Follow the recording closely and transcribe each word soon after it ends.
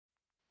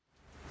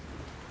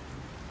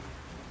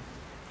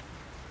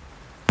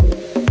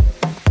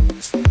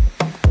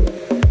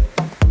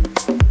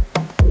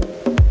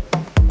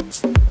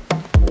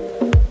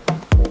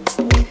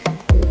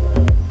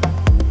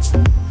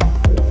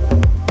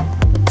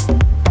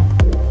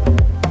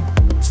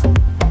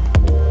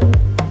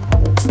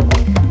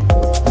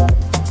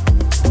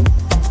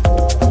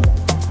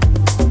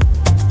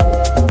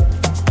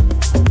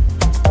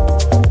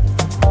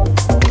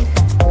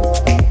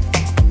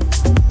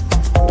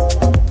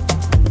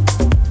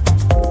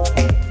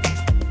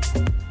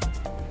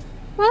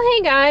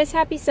Hey guys,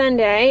 happy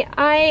Sunday.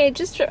 I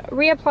just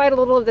reapplied a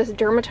little of this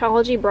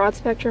Dermatology Broad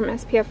Spectrum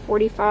SPF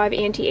 45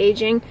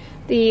 Anti-Aging.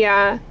 The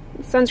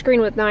sunscreen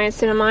with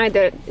niacinamide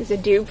that is a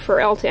dupe for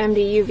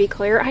Ulta-MD UV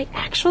Clear. I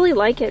actually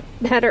like it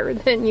better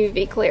than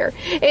UV Clear.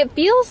 It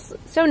feels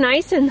so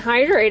nice and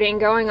hydrating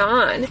going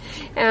on,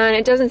 and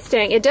it doesn't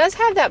sting. It does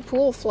have that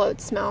pool float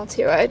smell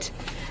to it.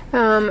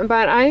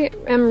 But I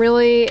am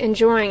really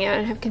enjoying it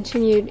and have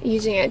continued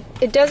using it.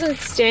 It doesn't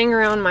sting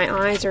around my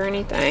eyes or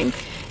anything.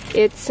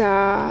 It's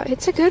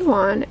a good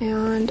one,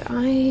 and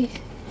I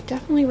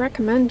definitely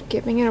recommend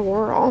giving it a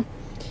whirl.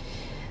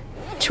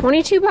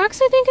 22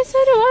 bucks, I think I said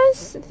it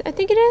was. I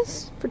think it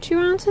is for 2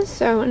 ounces,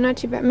 so not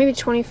too bad. Maybe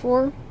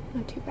 24,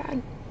 not too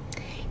bad.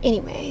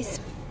 Anyways,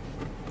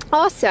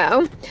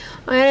 also,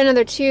 I had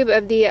another tube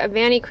of the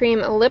Vanity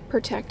Cream Lip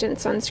Protectant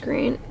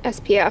Sunscreen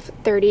SPF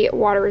 30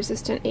 Water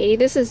Resistant 80.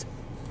 This is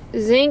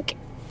zinc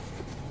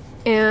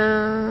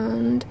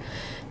and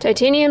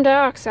titanium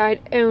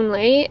dioxide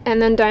only, and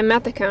then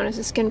dimethicone as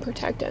a skin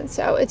protectant.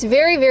 So it's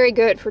very, very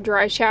good for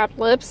dry, chapped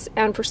lips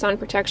and for sun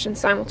protection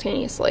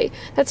simultaneously.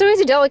 That's always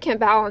a delicate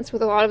balance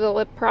with a lot of the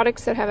lip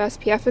products that have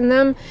SPF in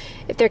them.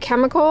 If they're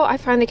chemical, I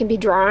find they can be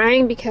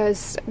drying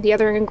because the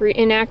other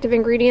inactive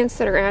ingredients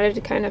that are added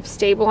to kind of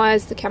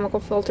stabilize the chemical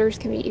filters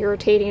can be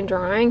irritating and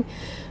drying.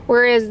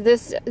 Whereas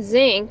this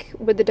zinc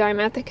with the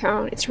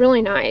dimethicone, it's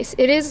really nice.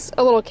 It is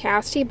a little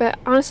casty, but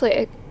honestly,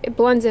 it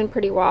blends in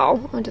pretty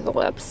well onto the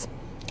lips.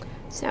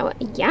 So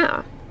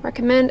yeah,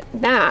 recommend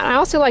that. I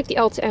also like the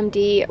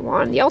Ulta-MD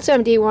one. The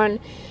Ulta-MD one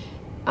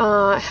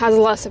has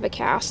less of a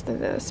cast than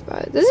this,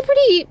 but this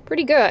is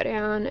pretty good,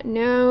 and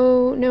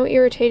no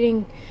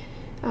irritating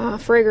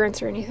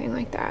fragrance or anything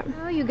like that.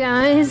 Oh, you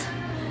guys,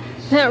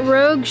 that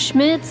rogue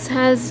Schmitz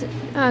has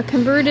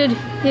converted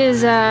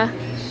his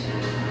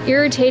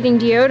irritating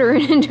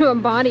deodorant into a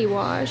body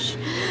wash.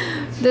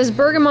 This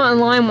bergamot and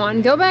lime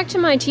one. Go back to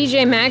my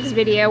TJ Maxx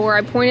video where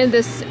I pointed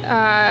this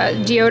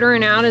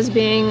deodorant out as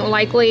being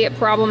likely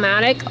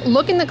problematic.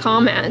 Look in the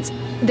comments.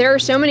 There are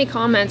so many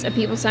comments of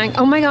people saying,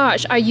 oh my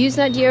gosh, I used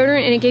that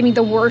deodorant and it gave me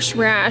the worst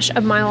rash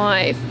of my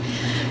life.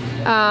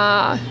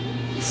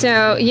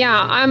 So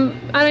yeah,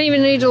 I don't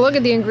even need to look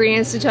at the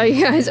ingredients to tell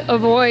you guys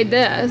avoid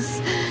this.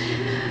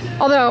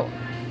 Although,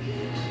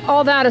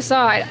 all that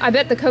aside, I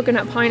bet the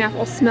coconut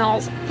pineapple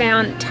smells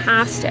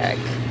fantastic.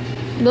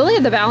 Lily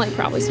of the Valley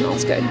probably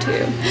smells good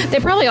too. They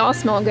probably all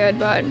smell good,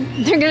 but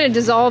they're going to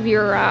dissolve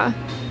your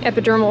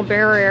epidermal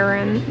barrier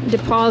and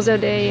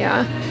deposit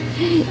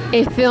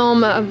a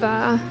film of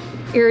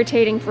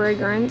irritating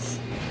fragrance.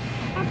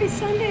 Happy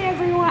Sunday,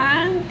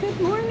 everyone.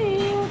 Good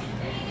morning.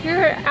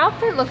 Your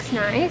outfit looks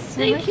nice.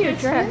 Thank you.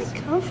 It's dress. very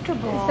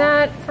comfortable. Is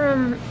that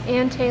from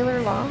Ann Taylor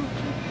Loft?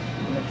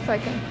 Looks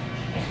like a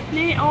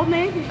Old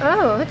Navy.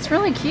 Oh, it's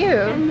really cute.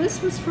 And this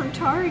was from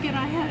Target.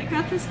 I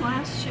got this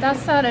last year.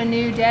 That's not a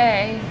new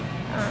day.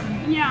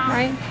 Yeah.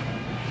 Right?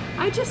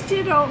 I just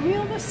did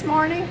oatmeal this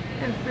morning.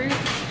 And fruit.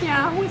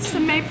 Yeah, with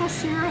some maple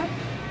syrup.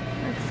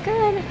 Looks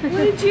good. What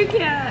did you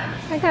get?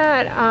 I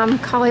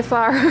got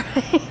cauliflower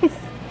rice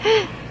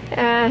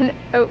and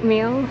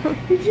oatmeal.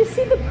 Did you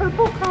see the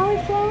purple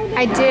cauliflower?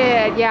 I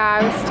did, yeah,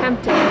 I was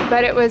tempted,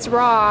 but it was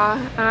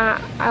raw.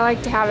 I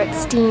like to have it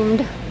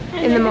steamed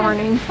in the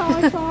morning.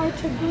 Cauliflower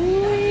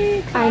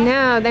tabbouleh. I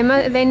know,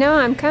 they know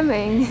I'm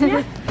coming.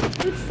 Yeah,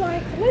 it's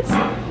like,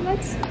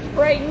 let's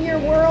brighten your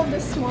world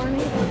this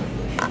morning.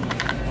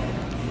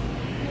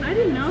 I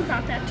didn't know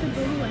about that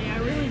tabbouleh, I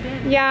really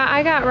didn't. Yeah,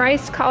 I got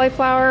rice,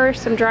 cauliflower,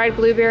 some dried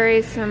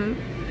blueberries, a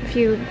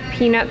few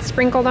peanuts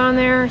sprinkled on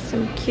there,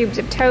 some cubes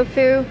of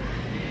tofu.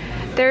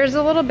 There's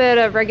a little bit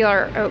of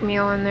regular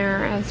oatmeal in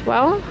there as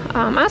well.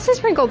 I also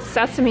sprinkled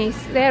sesame,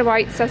 they had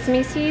white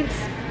sesame seeds.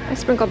 I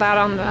sprinkled that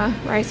on the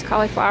rice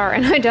cauliflower,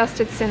 and I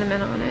dusted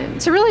cinnamon on it.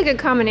 It's a really good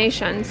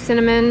combination,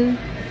 cinnamon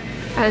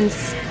and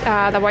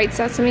the white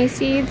sesame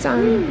seeds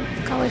on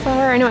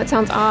cauliflower. I know it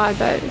sounds odd,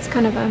 but it's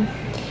kind of a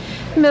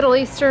Middle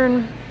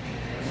Eastern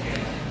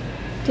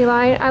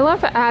delight. I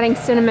love adding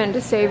cinnamon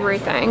to savory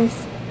things.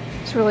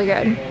 It's really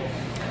good.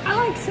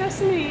 I like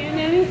sesame in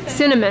anything.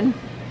 Cinnamon.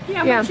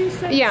 Yeah, but you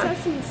said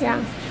sesame seeds.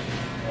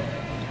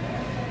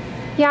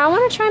 Yeah, I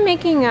want to try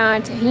making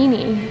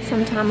tahini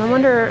sometime. I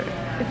wonder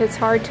if it's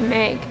hard to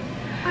make.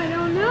 I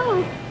don't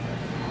know.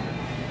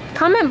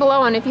 Comment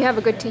below on if you have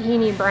a good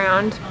tahini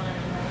brand.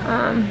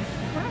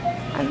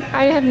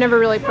 I have never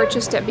really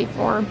purchased it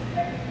before.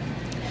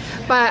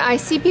 But I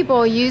see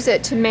people use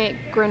it to make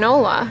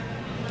granola.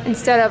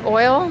 Instead of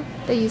oil,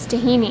 they use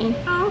tahini.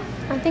 Oh.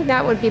 I think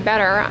that would be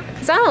better.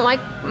 Because I don't like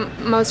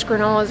most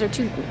granolas. They're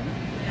too...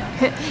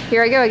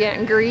 Here I go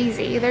again,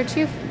 greasy. They're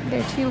too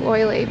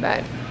oily,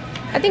 but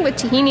I think with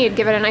tahini it'd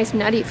give it a nice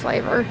nutty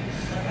flavor.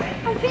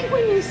 I think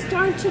when you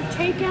start to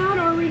take out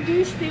or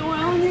reduce the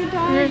oil in your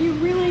diet, you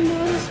really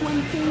notice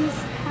when things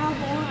have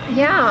oil.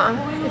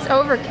 Yeah, it's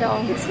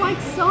overkill. It's like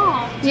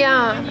salt.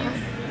 Yeah,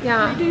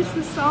 yeah. Reduce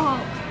the salt.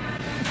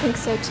 I think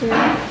so too.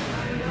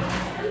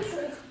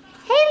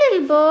 Hey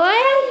little boy,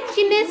 did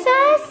you miss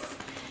us?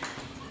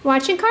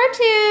 Watching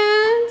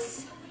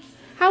cartoons.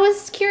 How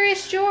was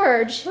Curious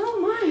George? Oh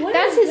my, what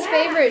That's is his that?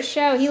 favorite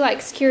show. He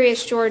likes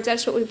Curious George.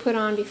 That's what we put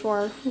on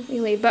before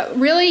we leave. But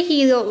really,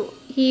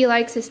 he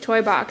likes his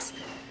toy box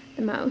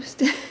the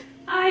most.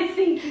 I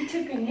think he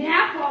took a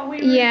nap while we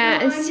were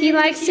Yes, gone. he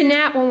likes to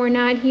nap when we're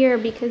not here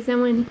because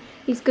then when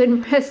he's good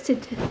and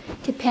rested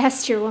to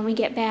pester when we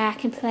get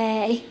back and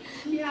play.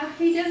 Yeah,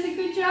 he does a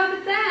good job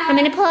at that. I'm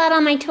going to pull out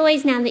all my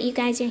toys now that you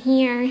guys are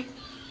here.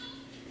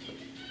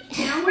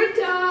 Downward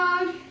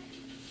dog.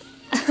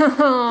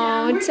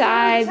 Oh,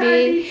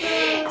 Tybee.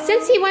 Tybee.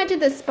 Since he went to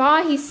the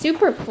spa, he's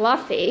super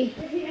fluffy.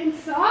 And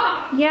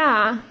soft.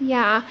 Yeah,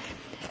 yeah.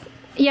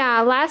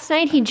 Yeah, last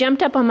night he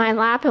jumped up on my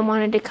lap and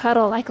wanted to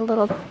cuddle like a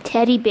little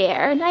teddy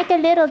bear. Like a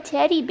little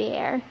teddy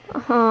bear.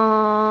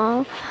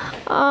 Oh,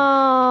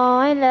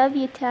 I love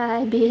you,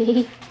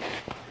 Tybee.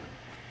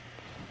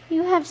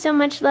 You have so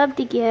much love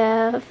to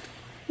give.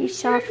 You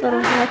soft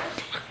little head.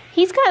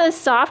 He's got the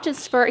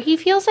softest fur. He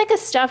feels like a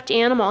stuffed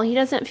animal. He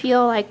doesn't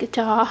feel like a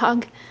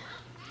dog.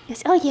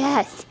 Yes. Oh,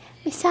 yes.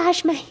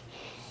 Massage my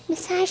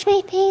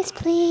face,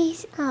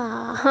 please.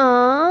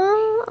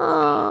 Aww.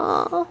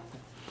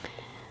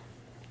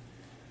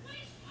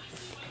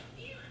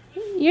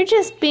 You're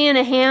just being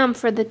a ham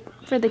for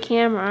the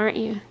camera, aren't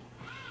you?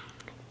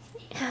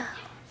 Hey,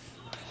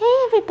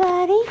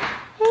 everybody.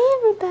 Hey,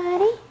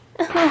 everybody.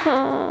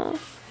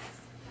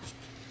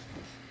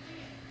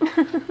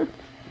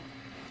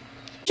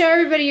 Show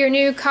everybody your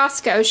new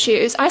Costco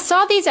shoes. I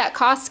saw these at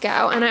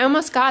Costco and I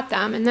almost got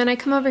them, and then I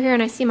come over here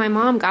and I see my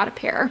mom got a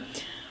pair.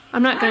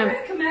 I'm not going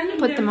to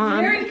put them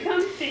on. Very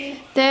comfy.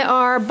 They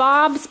are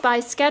Bob's by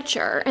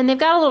Skechers, and they've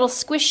got a little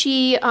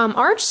squishy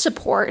arch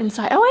support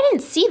inside. Oh, I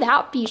didn't see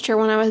that feature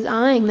when I was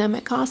eyeing them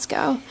at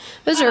Costco.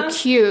 Those are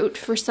cute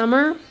for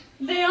summer.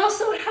 They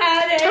also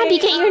had a Tabby,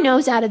 get your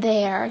nose out of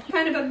there.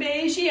 kind of a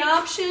beigey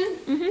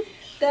option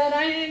that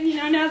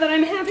now that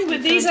I'm happy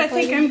with these, I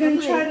think I'm going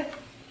to try to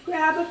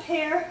grab a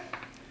pair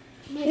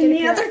in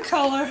the other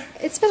color.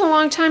 It's been a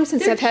long time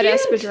since They're I've had cute.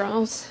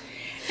 espadrilles.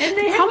 And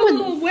they have a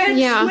little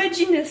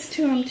wedginess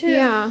to them too.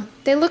 Yeah,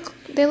 they look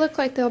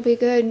like they'll be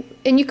good,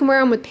 and you can wear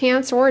them with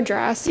pants or a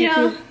dress.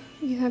 Yeah,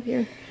 you have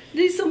your.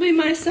 These will be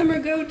my summer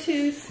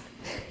go-tos.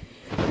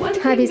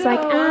 Tabby's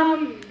like,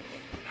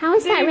 how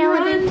is that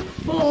relevant? Run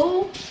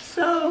full,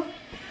 so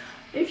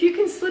if you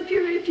can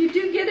if you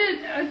do get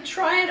it,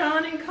 try it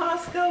on in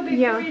Costco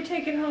before you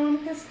take it home,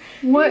 because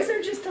these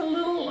are just a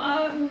little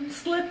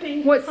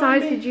slippy. What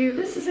size did you?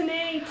 This is an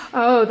 8.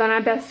 Oh, then I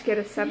best get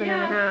a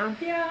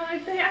 7.5. Yeah, I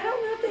don't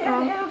know if they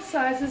have half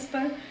sizes,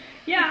 but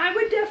yeah, I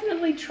would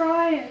definitely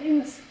try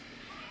it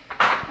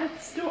at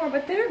the store.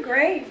 But they're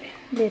great.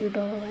 Little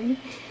boy,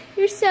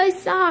 you're so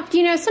soft.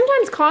 You know,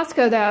 sometimes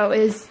Costco though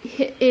is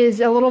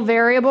a little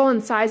variable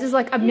in sizes.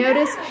 Like I've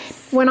noticed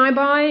when I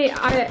buy,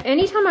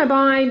 anytime I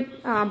buy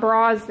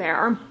bras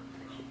there,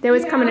 they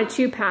always come in a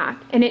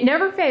 2-pack, and it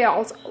never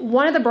fails.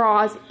 One of the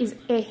bras is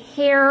a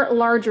hair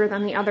larger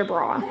than the other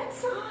bra.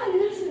 That's odd,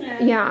 isn't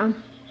it? Yeah.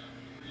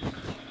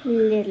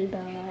 Little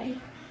boy.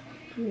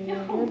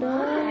 Little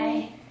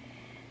boy.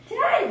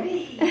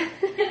 Tybee.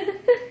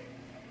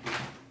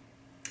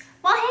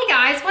 Well, hey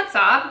guys, what's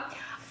up?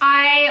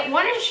 I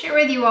wanted to share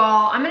with you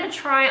all, I'm going to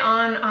try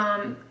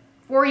on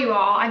for you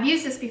all. I've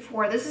used this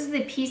before. This is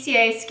the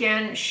PCA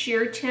Skin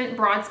Sheer Tint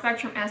Broad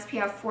Spectrum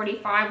SPF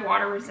 45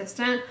 water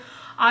resistant.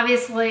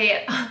 Obviously,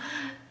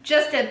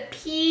 just a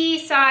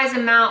pea-size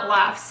amount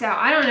left, so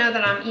I don't know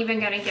that I'm even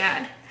going to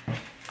get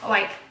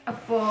like a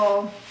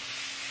full,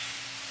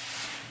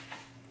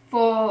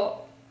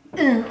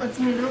 let's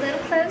move a little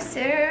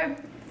closer,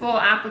 full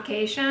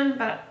application,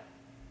 but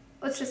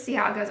let's just see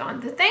how it goes on.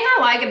 The thing I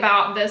like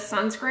about this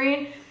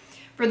sunscreen,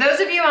 for those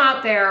of you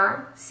out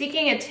there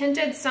seeking a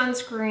tinted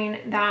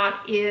sunscreen that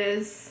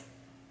is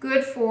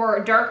good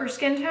for darker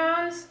skin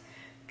tones,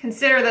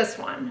 consider this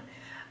one.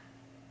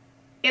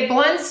 It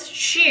blends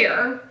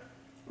sheer,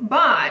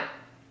 but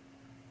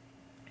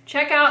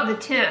check out the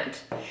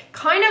tint.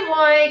 Kind of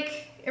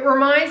like, it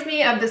reminds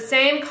me of the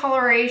same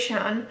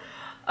coloration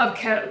of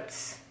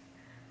Coats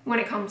when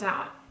it comes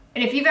out.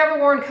 And if you've ever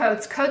worn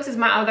Coats, Coats is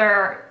my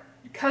other,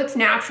 Coats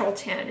Natural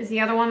Tint is the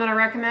other one that I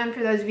recommend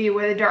for those of you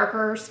with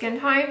darker skin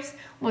types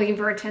looking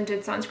for a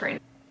tinted sunscreen.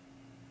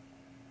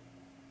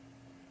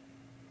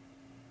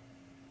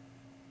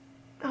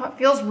 Oh, it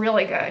feels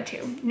really good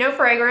too. No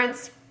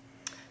fragrance.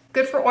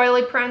 Good for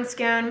oily prone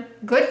skin,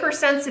 good for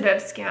sensitive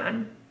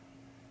skin.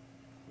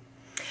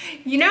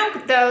 You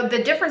know, though,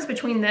 the difference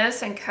between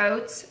this and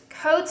Coats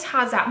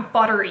has that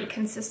buttery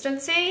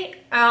consistency,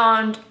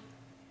 and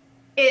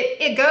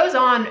it goes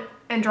on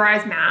and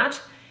dries matte,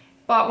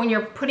 but when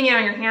you're putting it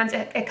on your hands,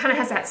 it kind of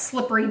has that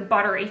slippery,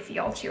 buttery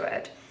feel to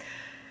it.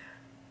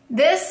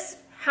 This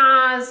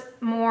has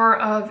more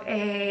of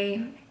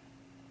a,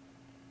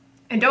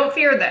 and don't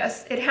fear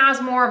this, it has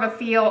more of a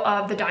feel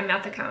of the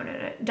dimethicone in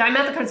it.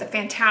 Dimethicone is a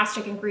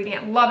fantastic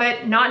ingredient. Love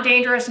it. Not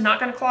dangerous, not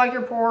going to clog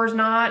your pores,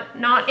 not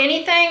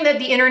anything that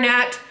the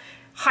internet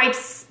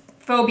hypes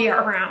phobia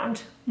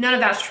around. None of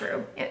that's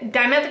true.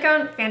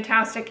 Dimethicone,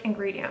 fantastic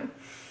ingredient.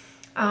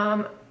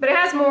 But it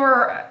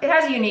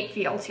has a unique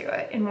feel to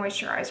it in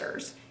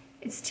moisturizers.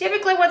 It's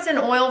typically what's in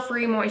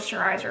oil-free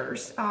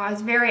moisturizers.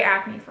 It's very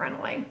acne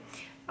friendly.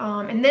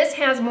 And this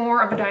has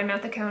more of a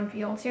dimethicone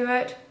feel to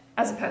it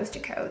as opposed to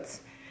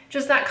Coats.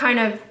 Just that kind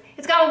of,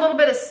 it's got a little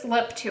bit of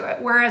slip to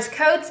it, whereas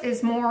Coats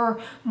is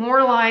more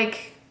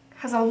like,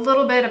 has a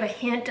little bit of a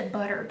hint of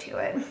butter to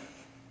it.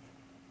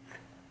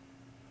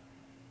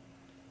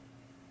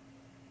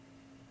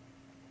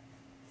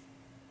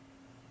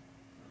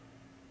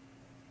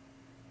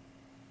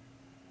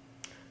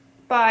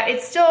 But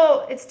it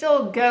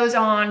still goes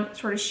on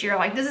sort of sheer.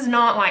 Like, this is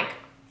not like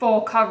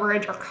full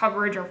coverage or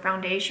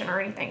foundation or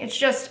anything. It's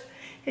just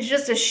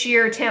a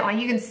sheer tint. Like,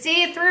 you can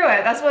see through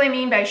it. That's what I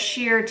mean by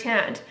sheer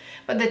tint.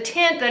 But the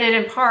tint that it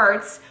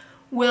imparts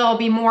will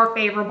be more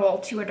favorable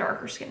to a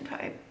darker skin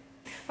type.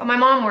 But my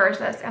mom wears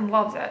this and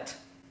loves it.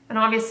 And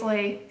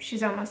obviously,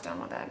 she's almost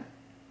done with it.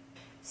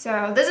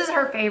 So this is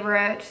her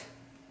favorite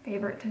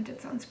tinted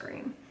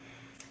sunscreen.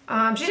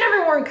 She's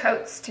never worn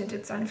Coats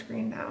tinted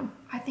sunscreen though.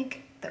 I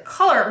think the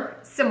color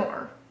is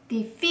similar.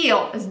 The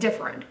feel is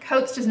different.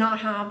 Coats does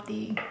not have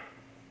the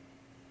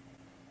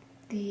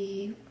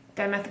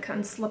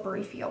dimethicone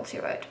slippery feel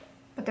to it.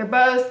 But they're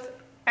both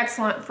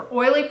excellent for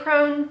oily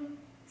prone,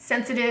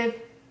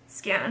 sensitive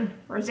skin,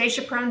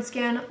 rosacea prone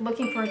skin,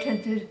 looking for a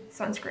tinted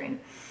sunscreen.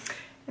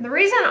 And the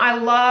reason I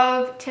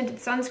love tinted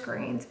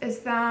sunscreens is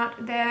that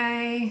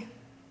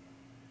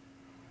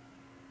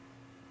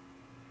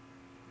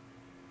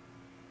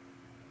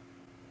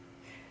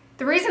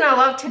the reason I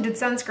love tinted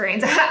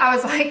sunscreens, I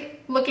was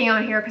like looking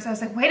on here because I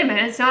was like, wait a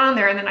minute, it's not on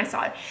there, and then I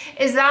saw it,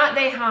 is that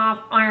they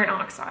have iron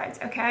oxides,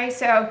 okay?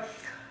 So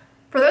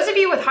for those of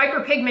you with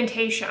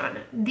hyperpigmentation,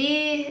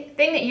 the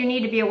thing that you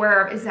need to be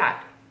aware of is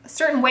that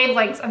certain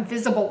wavelengths of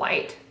visible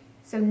light,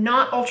 so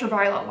not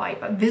ultraviolet light,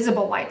 but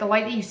visible light, the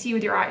light that you see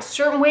with your eyes,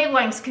 certain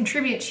wavelengths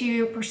contribute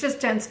to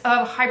persistence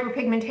of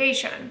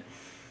hyperpigmentation.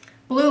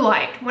 Blue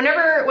light,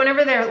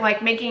 whenever they're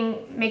like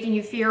making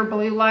you fear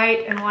blue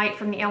light and light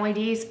from the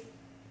LEDs,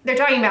 they're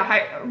talking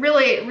about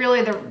really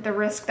the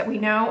risk that we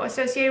know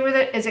associated with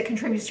it is it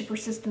contributes to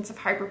persistence of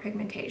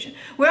hyperpigmentation.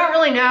 We don't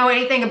really know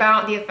anything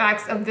about the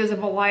effects of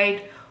visible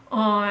light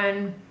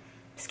on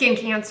skin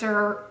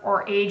cancer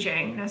or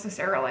aging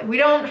necessarily. We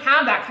don't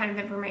have that kind of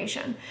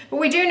information, but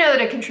we do know that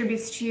it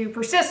contributes to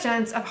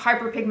persistence of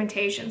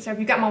hyperpigmentation. So if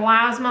you've got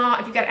melasma,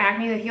 if you've got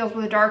acne that heals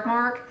with a dark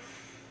mark,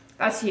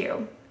 that's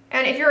you.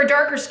 And if you're a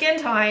darker skin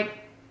type,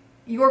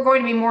 you're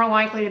going to be more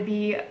likely to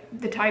be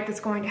the type that's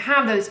going to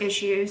have those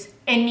issues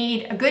and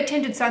need a good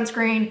tinted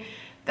sunscreen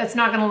that's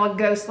not going to look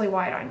ghostly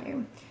white on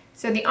you.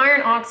 So the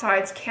iron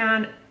oxides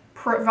can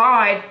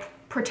provide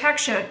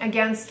protection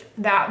against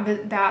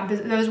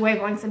those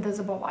wavelengths of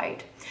visible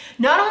light.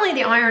 Not only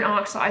the iron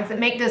oxides that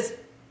make this,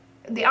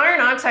 the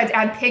iron oxides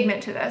add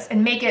pigment to this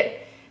and make it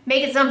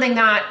something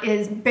that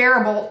is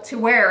bearable to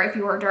wear if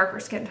you are a darker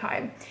skin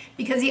type.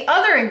 Because the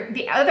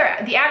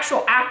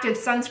actual active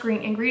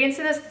sunscreen ingredients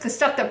in this, the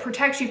stuff that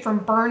protects you from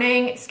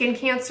burning, skin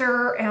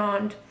cancer,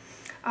 and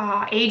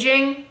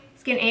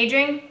skin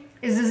aging,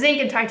 is the zinc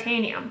and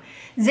titanium.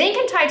 Zinc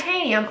and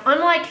titanium,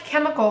 unlike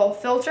chemical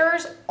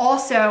filters,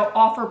 also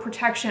offer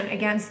protection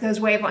against those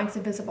wavelengths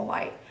of visible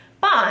light.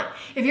 But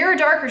if you're a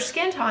darker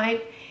skin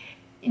type,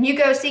 and you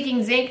go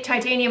seeking zinc,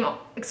 titanium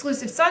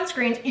exclusive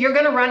sunscreens, you're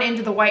gonna run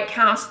into the white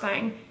cast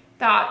thing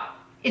that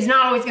is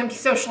not always gonna be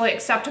socially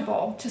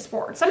acceptable to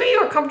sport. Some of you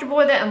are comfortable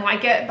with it and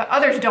like it, but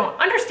others don't.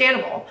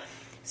 Understandable.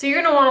 So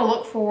you're gonna wanna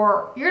look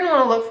for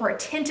a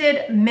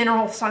tinted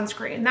mineral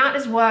sunscreen. That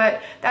is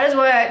what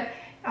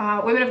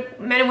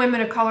men and women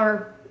of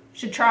color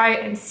should try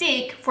and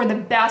seek for the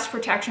best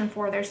protection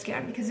for their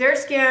skin, because their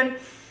skin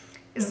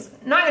is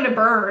not gonna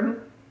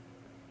burn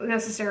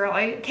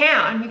necessarily. You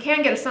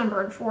can get a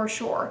sunburn for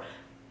sure,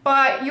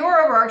 but your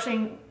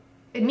overarching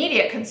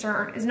immediate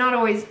concern is not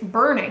always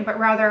burning, but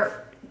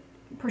rather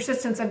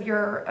persistence of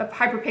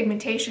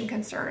hyperpigmentation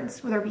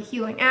concerns, whether it be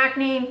healing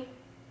acne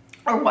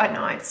or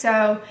whatnot.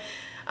 So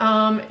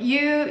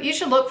you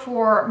should look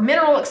for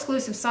mineral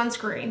exclusive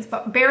sunscreens,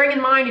 but bearing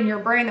in mind in your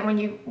brain that when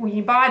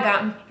you buy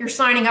them, you're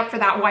signing up for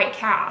that white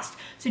cast.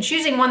 So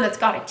choosing one that's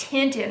got a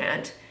tint in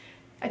it,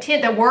 a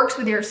tint that works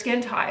with your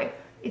skin type,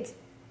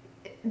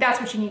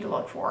 that's what you need to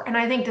look for. And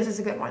I think this is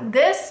a good one.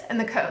 This and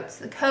the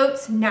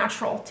Coats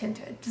natural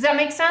tinted. Does that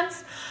make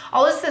sense?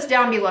 I'll list this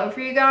down below for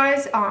you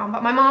guys,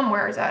 but my mom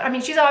wears it. I mean,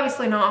 she's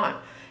obviously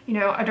not,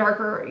 a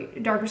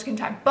darker skin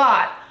type,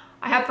 but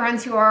I have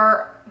friends who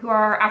are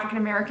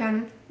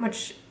African-American,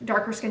 much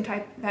darker skin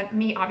type than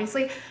me,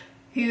 obviously,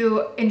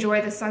 who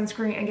enjoy the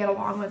sunscreen and get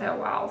along with it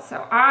well.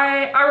 So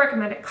I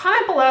recommend it.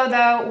 Comment below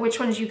though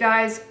which ones you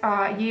guys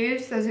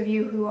use, those of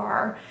you who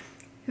are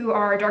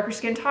a darker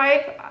skin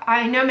type.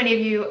 I know many of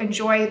you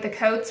enjoy the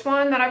Coats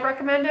one that I've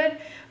recommended,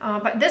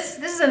 but this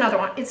is another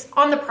one. It's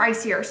on the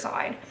pricier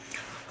side.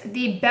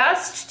 The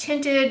best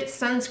tinted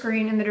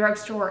sunscreen in the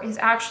drugstore is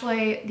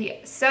actually the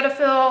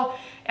Cetaphil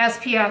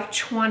SPF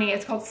 20.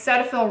 It's called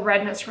Cetaphil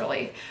Redness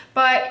Relief,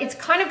 but it's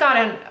kind of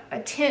got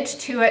a tint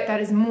to it that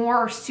is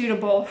more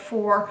suitable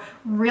for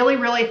really,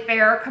 really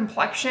fair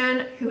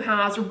complexion who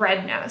has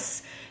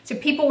redness. So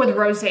people with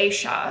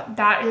rosacea,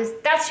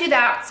 that's who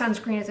that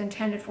sunscreen is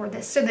intended for.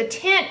 So the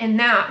tint in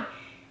that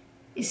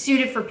is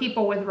suited for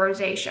people with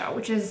rosacea,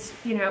 which is,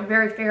 you know,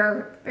 very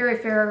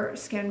fair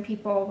skin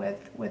people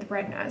with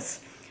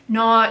redness,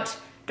 not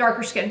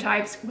darker skin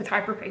types with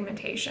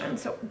hyperpigmentation.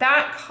 So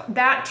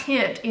that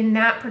tint in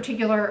that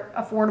particular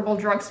affordable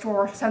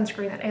drugstore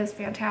sunscreen that is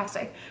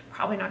fantastic,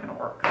 probably not going to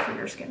work for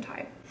your skin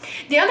type.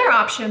 The other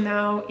option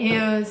though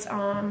is,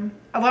 although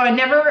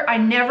I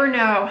never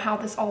know how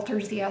this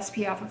alters the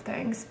SPF of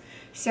things,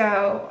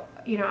 so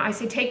you know, I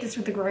say take this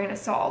with a grain of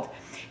salt.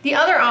 The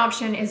other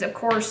option is, of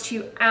course,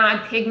 to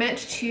add pigment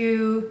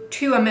to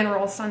a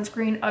mineral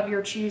sunscreen of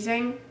your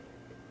choosing.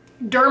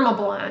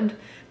 Dermablend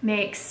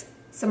makes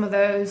some of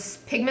those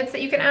pigments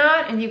that you can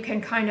add, and you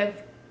can kind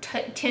of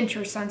tint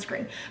your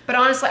sunscreen. But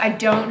honestly, I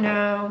don't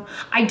know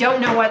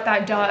what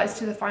that does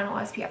to the final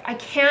SPF. I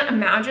can't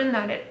imagine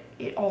that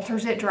it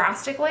alters it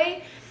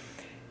drastically,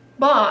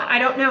 but I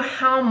don't know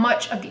how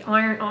much of the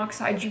iron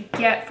oxide you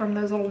get from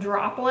those little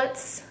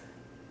droplets.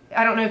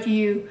 I don't know if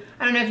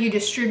you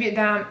distribute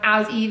them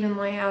as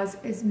evenly as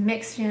is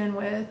mixed in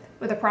with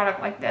a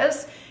product like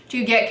this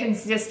to get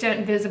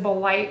consistent visible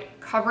light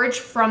coverage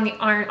from the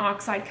iron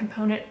oxide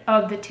component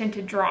of the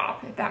tinted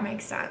drop, if that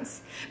makes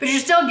sense. But you're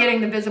still getting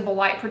the visible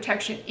light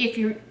protection if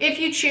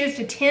you choose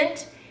to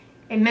tint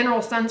a mineral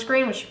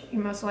sunscreen, which you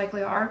most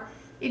likely are.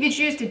 If you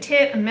choose to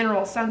tint a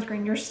mineral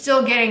sunscreen, you're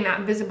still getting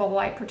that visible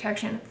light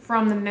protection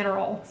from the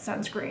mineral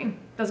sunscreen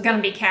that's going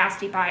to be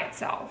casty by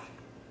itself.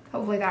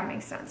 Hopefully that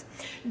makes sense.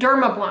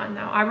 Dermablend, though.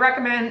 I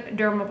recommend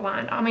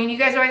Dermablend. I mean, you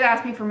guys always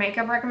ask me for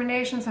makeup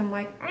recommendations. I'm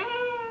like,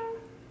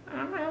 I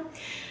don't know.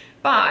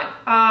 But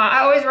I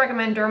always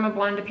recommend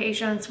Dermablend to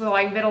patients with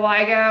like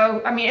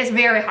vitiligo. I mean, it's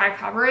very high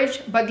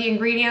coverage, but the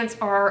ingredients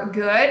are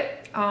good.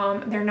 They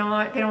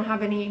don't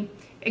have any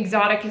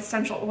exotic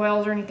essential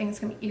oils or anything that's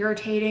gonna be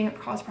irritating or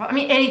cause problems.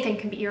 I mean, anything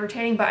can be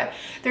irritating, but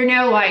there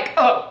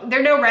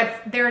are no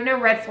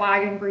red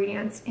flag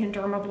ingredients in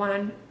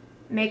Dermablend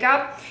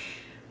makeup.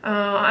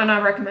 And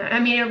I recommend, I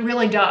mean, it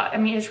really does. I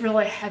mean, it's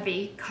really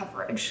heavy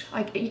coverage.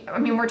 Like, I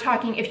mean, we're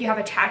talking if you have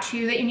a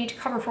tattoo that you need to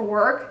cover for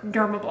work,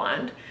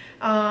 Dermablend.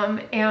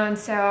 And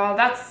so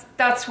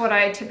that's what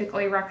I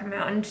typically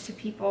recommend to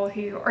people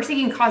who are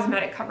seeking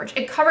cosmetic coverage.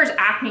 It covers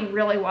acne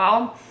really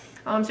well.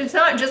 So it's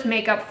not just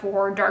makeup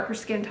for darker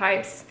skin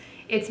types,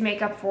 it's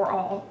makeup for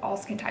all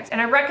skin types. And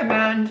I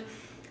recommend,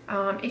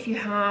 if you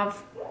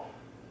have,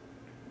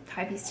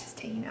 Tyby's just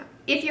taking up.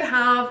 If you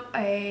have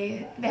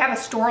they have a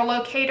store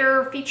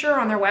locator feature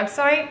on their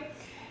website,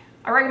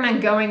 I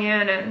recommend going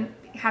in and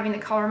having the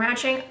color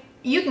matching.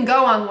 You can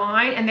go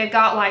online and they've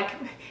got like,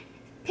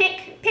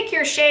 pick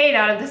your shade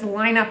out of this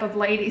lineup of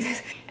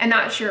ladies, and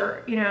that's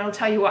your, you know, it'll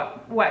tell you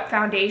what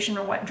foundation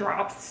or what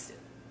drops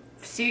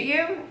suit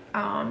you.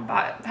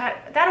 But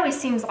that always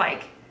seems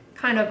like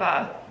kind of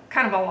a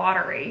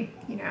lottery,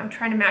 you know,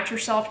 trying to match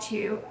yourself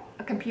to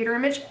a computer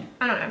image.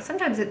 I don't know,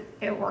 sometimes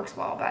it works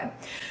well, but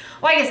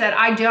like I said,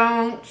 I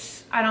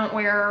don't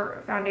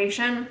wear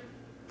foundation,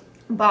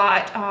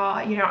 but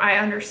you know, I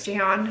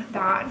understand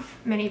that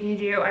many of you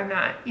do, and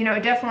that, you know,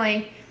 it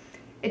definitely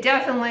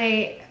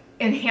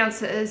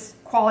enhances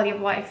quality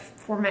of life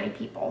for many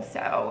people.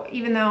 So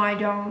even though I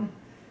don't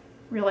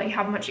really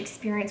have much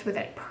experience with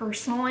it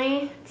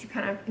personally to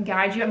kind of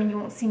guide you, I mean, you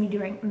won't see me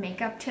doing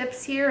makeup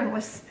tips here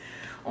unless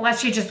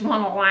you just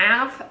want to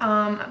laugh,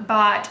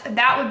 but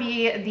that would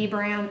be the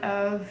brand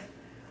of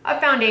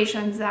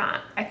foundations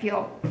that I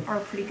feel are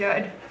pretty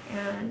good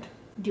and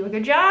do a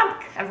good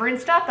job covering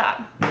stuff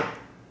up.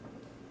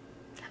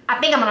 I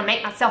think I'm gonna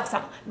make myself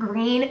some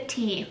green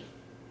tea.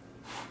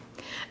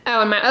 Oh,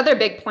 and my other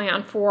big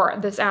plan for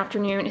this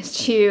afternoon is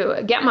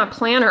to get my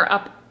planner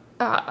up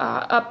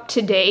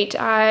to date.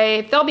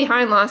 I fell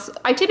behind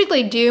I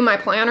typically do my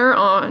planner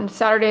on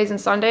Saturdays and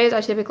Sundays.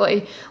 I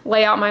typically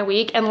lay out my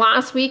week, and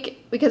last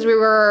week, because we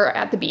were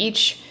at the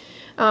beach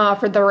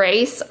for the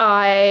race,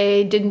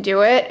 I didn't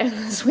do it, and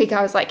this week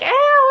I was like, where am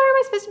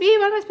I supposed to be?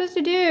 What am I supposed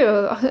to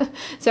do?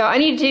 So I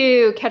need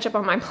to catch up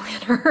on my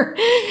planner.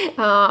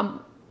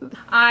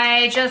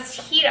 I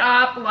just heat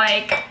up,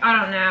 like, I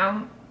don't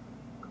know,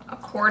 a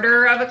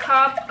quarter of a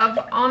cup of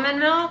almond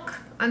milk,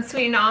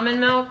 unsweetened almond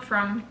milk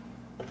from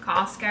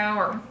Costco,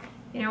 or,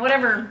 you know,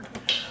 whatever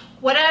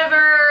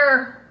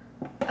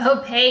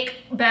opaque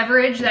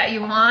beverage that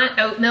you want.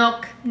 Oat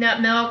milk,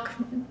 nut milk.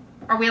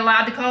 Are we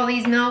allowed to call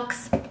these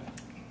milks?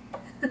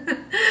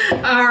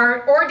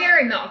 or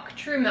dairy milk,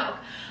 true milk.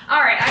 All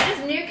right, I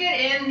just nuke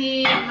it in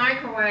the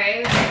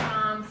microwave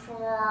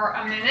for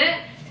a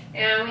minute,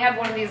 and we have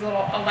one of these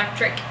little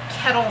electric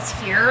kettles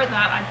here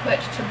that I put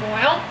to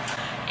boil.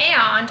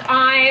 And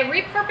I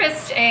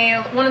repurposed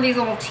one of these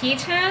little tea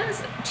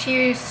tins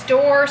to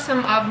store some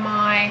of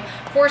my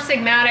Four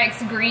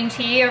Sigmatics green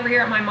tea over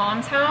here at my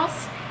mom's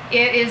house.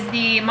 It is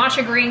the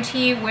matcha green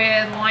tea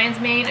with lion's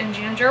mane and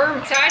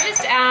ginger. So I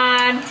just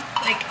add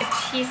like a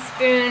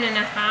teaspoon and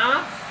a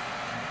half.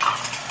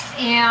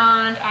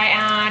 And I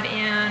add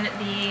in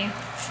the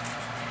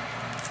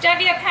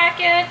stevia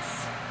packets.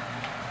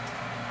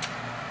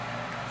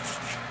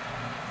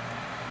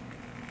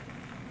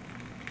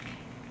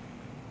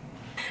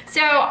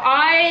 So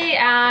I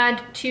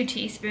add 2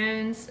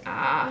 teaspoons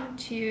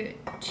to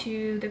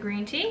the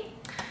green tea.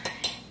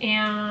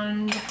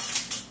 And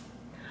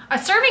a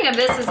serving of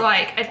this is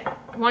like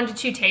 1 to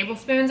 2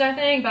 tablespoons, I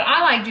think, but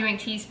I like doing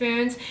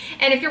teaspoons.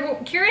 And if you're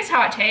curious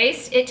how it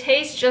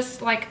tastes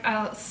just like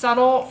a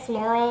subtle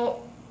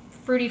floral,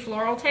 fruity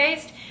floral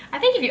taste. I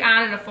think if you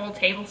added a full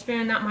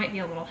tablespoon, that might be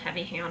a little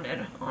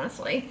heavy-handed,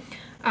 honestly.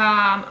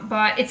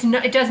 But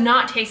it does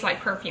not taste like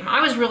perfume.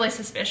 I was really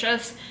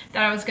suspicious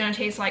that I was gonna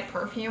taste like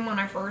perfume when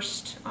I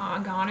first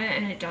got it,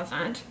 and it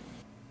doesn't.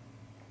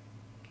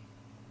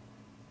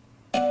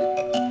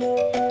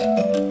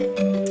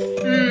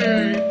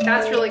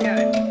 That's really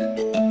good.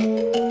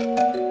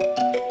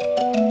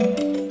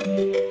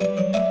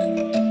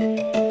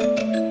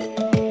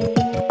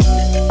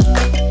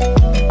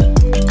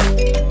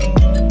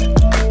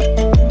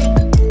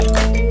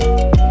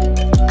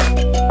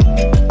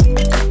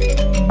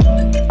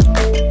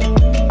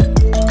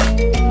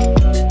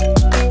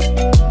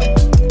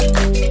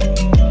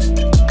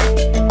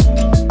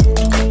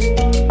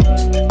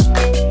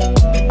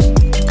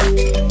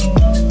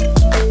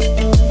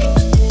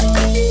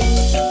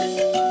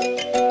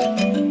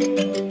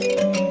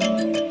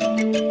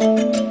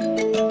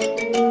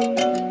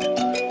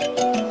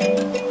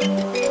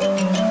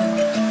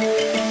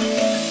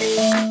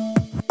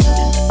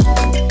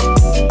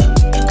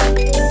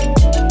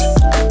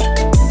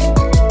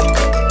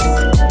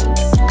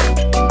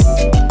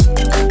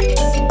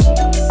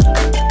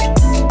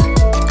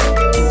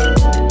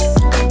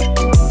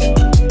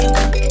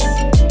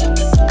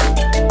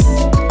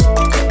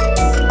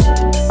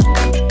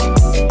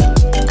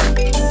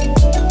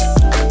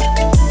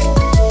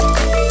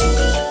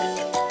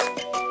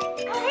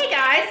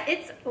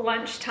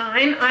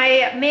 Lunchtime.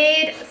 I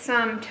made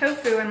some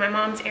tofu in my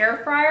mom's air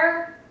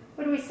fryer.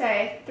 What do we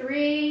say?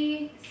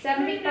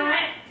 $3.75?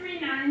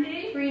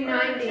 $3.90. $3.90 for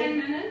 10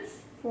 minutes.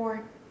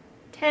 For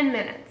 10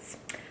 minutes.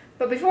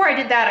 But before I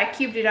did that, I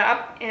cubed it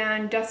up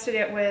and dusted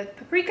it with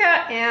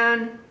paprika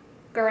and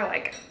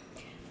garlic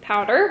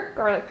powder,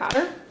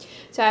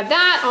 So I have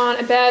that on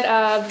a bed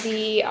of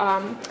the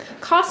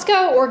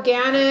Costco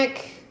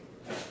organic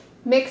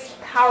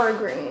mixed power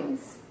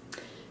greens.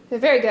 They're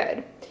very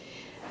good.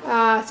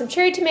 Some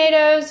cherry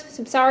tomatoes,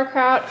 some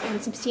sauerkraut,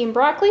 and some steamed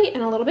broccoli,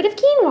 and a little bit of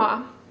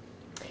quinoa.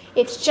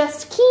 It's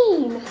just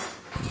keen.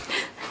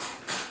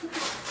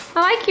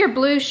 I like your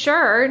blue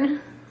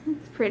shirt.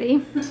 It's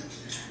pretty.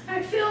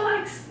 I feel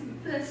like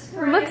the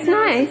spring. It looks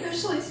nice. It's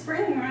officially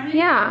spring, right?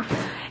 Yeah.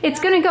 It's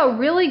going to go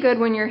really good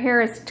when your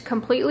hair is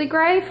completely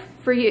gray.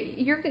 For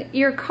you,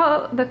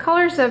 the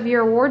colors of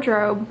your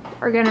wardrobe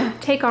are going to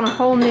take on a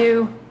whole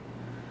new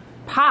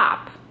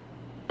pop.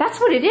 That's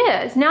what it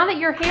is. Now that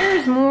your hair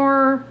is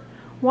more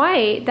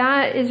white,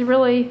 that is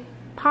really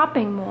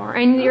popping more.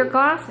 And your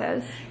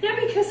glasses. Yeah,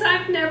 because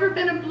I've never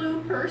been a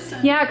blue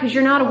person. Yeah, because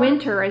you're not a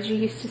winter, as you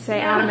used to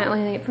say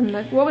adamantly from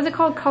the, what was it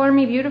called? Color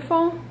Me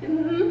Beautiful?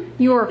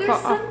 Mm-hmm. You were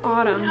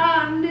autumn.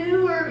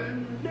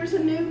 There's a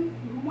new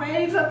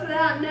wave of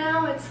that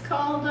now. It's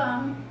called,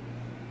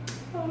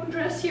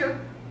 Dress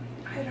Your,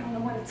 I don't know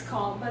what it's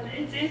called, but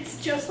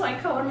it's just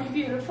like Color Me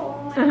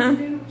Beautiful.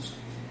 It's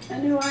a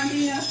new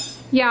idea.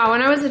 Yeah,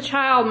 when I was a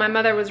child, my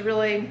mother was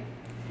really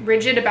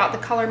rigid about the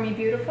Color Me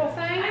Beautiful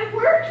thing. It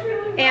worked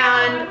really well.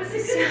 And it was a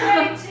good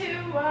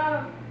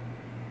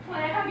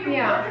way to have your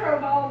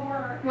wardrobe all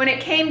work. When it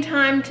came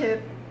time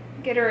to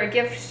get her a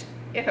gift,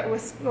 if it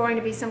was going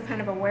to be some kind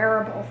of a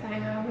wearable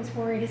thing, I was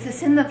worried, is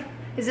this a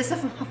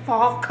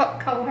fall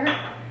color?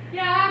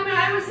 Yeah,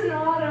 I was in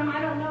autumn.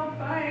 I don't know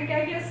if I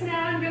guess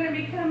now I'm going to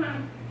become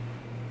a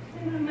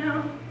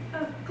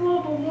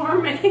global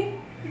warming.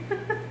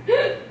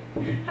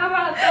 How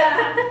about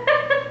that?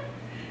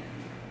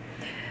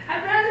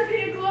 I'd rather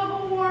be a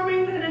global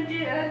warming than a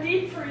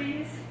deep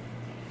freeze.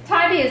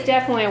 Tybee is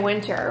definitely a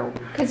winter,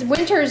 because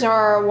winters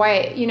are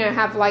white,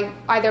 have like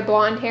either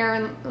blonde hair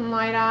and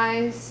light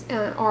eyes,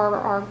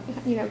 or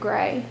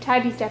gray.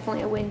 Tybee's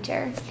definitely a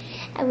winter.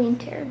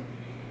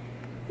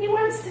 He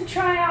wants to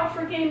try out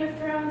for Game of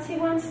Thrones. He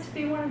wants to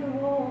be one of the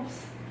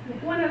wolves,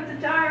 one of the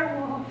dire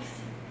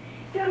wolves.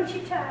 Don't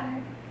you,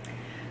 Ty?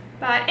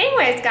 But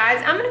anyways,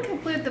 guys, I'm going to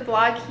conclude the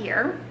vlog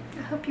here.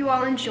 I hope you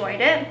all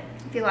enjoyed it.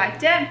 If you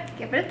liked it,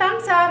 give it a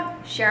thumbs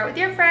up, share it with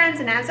your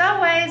friends, and as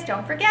always,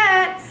 don't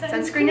forget,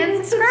 sunscreen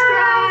and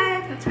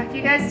subscribe. I'll talk to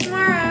you guys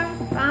tomorrow.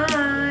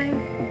 Bye.